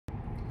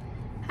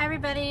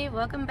everybody,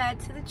 welcome back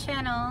to the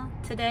channel.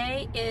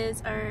 Today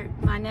is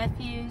my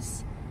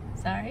nephew's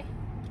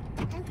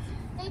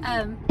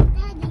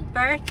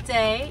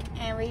birthday,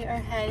 and we are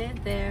headed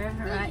there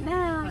right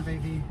now. Hi,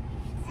 baby.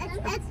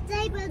 It's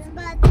David's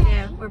birthday.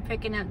 Yeah, we're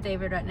picking up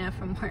David right now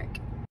from work.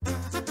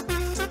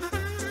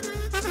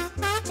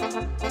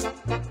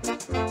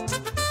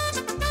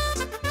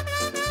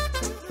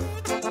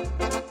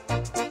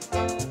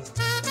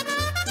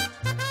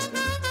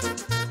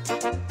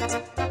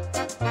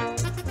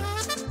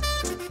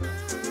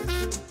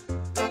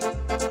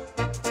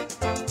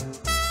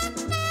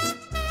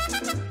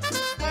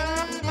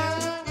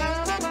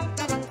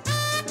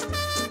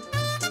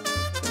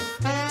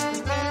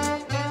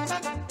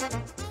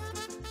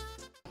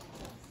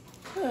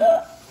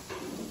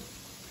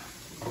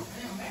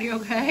 You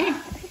okay?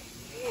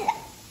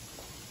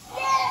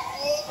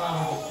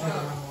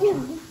 Do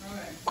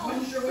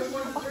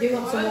you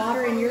want some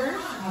water in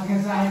yours?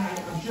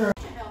 I'm sure.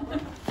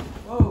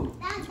 Whoa.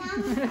 That's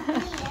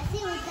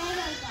see what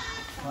David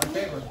got. My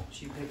paper.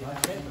 She picked my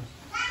paper.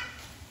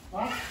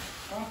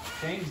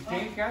 James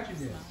got you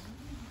this.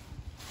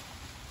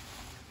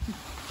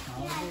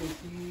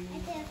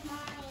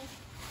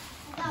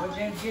 What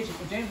James get you?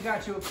 Well, James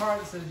got you a card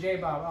that says J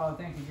Bob. Oh,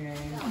 thank you, James.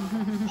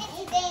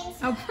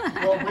 Oh.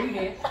 Well, read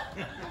it. Well,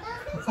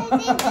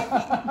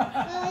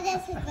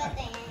 that's his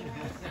birthday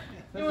anyway.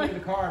 Let's look at the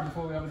card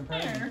before we open the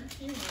present.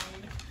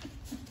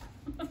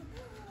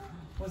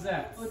 What's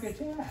that? Look at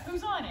that.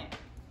 Who's on it?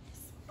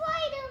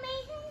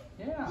 Spider-Man.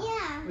 Yeah.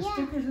 Yeah, With yeah.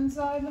 stickers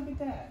inside. Look at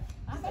that.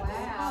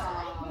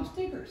 Wow. No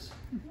stickers.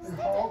 And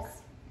Hulk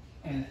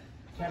and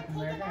Captain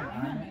America and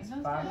Iron Man.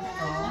 5 is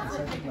strong and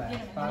 7 is last.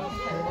 5 is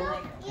cool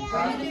and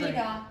 5 is great.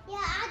 Yeah, I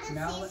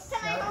Now just let's see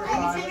now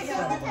Spider-Man. let's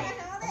celebrate.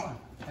 Come on.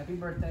 Happy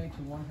birthday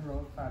to one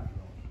heroic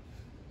 5-year-old.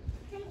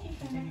 Thank you,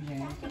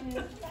 James.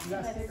 You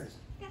got stickers.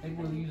 Maybe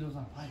we'll use those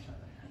on pie chart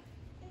later.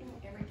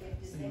 Every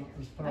gift is So there.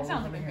 let's put That all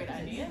sounds those like a over good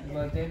here. idea.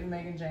 Love David,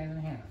 Megan, James,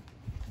 and Hannah.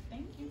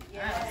 Thank you. Yay.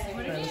 Alright, let's see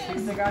what So it let's see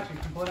is. what they got you.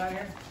 Can you pull it out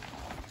here?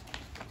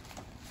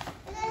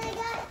 And then I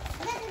got,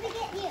 let me get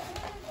you.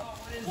 Oh,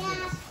 what is Yeah.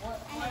 this?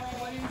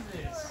 What is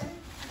this?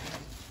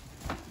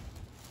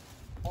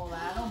 Well,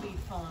 that'll be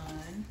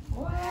fun.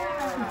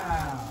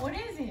 Wow. What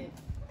is it?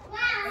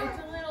 Wow. It's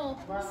a little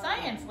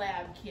science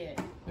lab kit.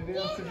 Look at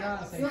Uncle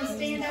John. Say You want to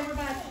cheese. stand over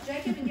by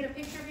Jacob and get a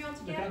picture of y'all Look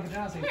at together? Uncle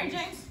John. Say Here, cheese.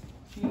 James.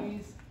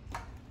 Cheese.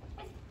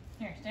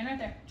 Here, stand right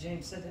there.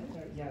 James said that?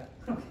 Yeah.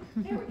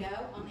 There we go,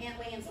 on Aunt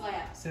Leanne's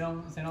lap. Sit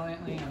on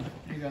Aunt Leanne.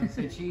 Here you go.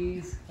 Say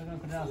cheese. Look at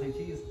Uncle John. Say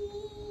cheese.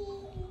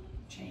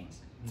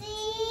 James.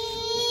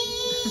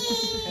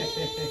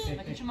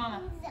 Look at your mama.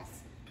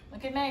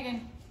 Look at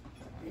Megan.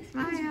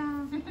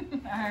 Smile.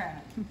 Alright.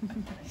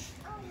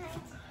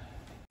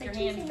 Your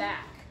hands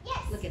back. Yes.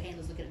 Look at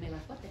Hannah's looking at me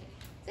like, what the heck?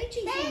 Say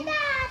cheese. Stand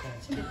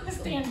Hannah. up.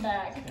 Stand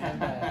back.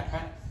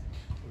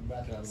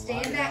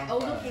 Stand back. Oh,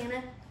 look,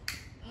 Hannah.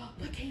 Oh,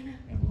 look, Hannah.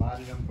 And light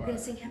it on We're fire. going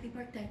to sing happy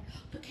birthday.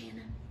 Look,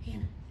 Hannah.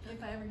 Hannah.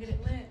 If I ever get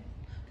it lit.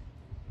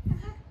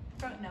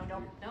 No,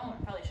 don't. I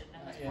probably shouldn't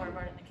have. That's Yeah. far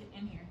apart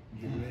in here.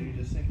 You ready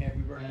to sing happy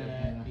birthday,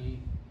 Hannah? Happy.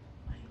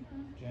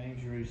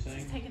 James, you ready to Just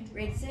sing? taking.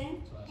 Ready to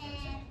sing?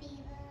 Happy birthday.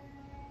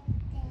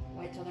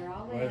 Wait till they're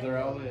all Well, lit. they're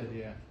all lit,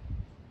 yeah.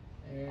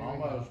 There we go.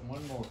 Almost.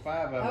 One more.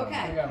 5 of them.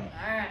 Okay. Here we go.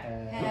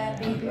 Alright.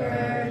 Happy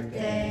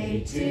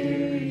birthday to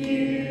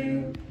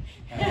you.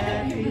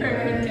 Happy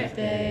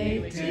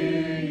birthday to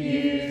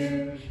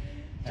you.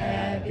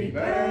 Happy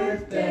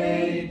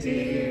birthday,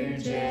 dear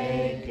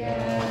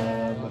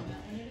Jacob.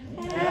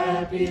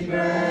 Happy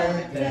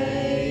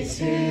birthday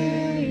to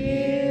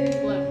you.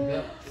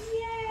 Blow.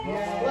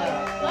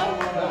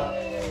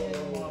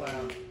 Come on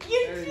out. You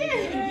There did. you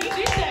go. You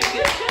did that.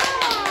 Good job.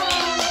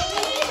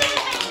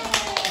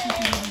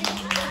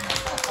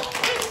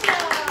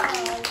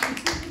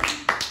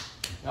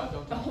 No,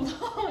 don't touch Hold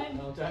them. on.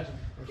 Don't touch them.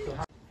 They're still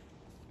hot.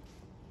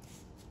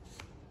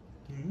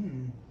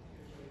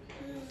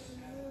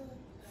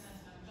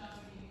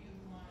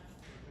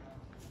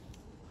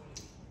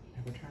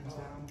 Never turns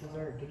down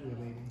dessert, do you,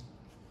 baby?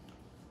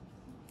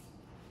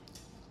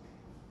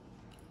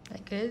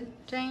 That good,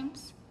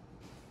 James?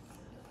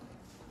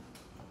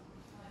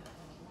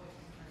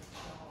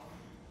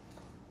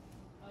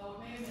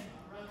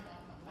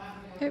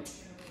 Here.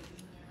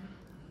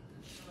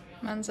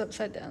 Mine's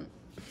upside down.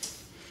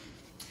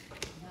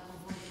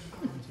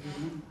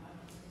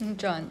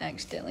 John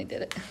accidentally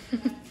did it.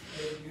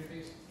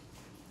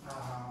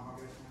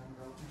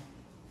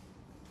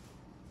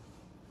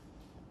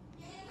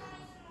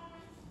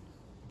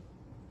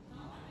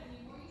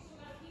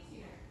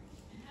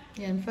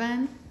 You having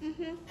fun? And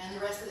the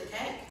rest of the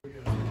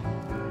cake.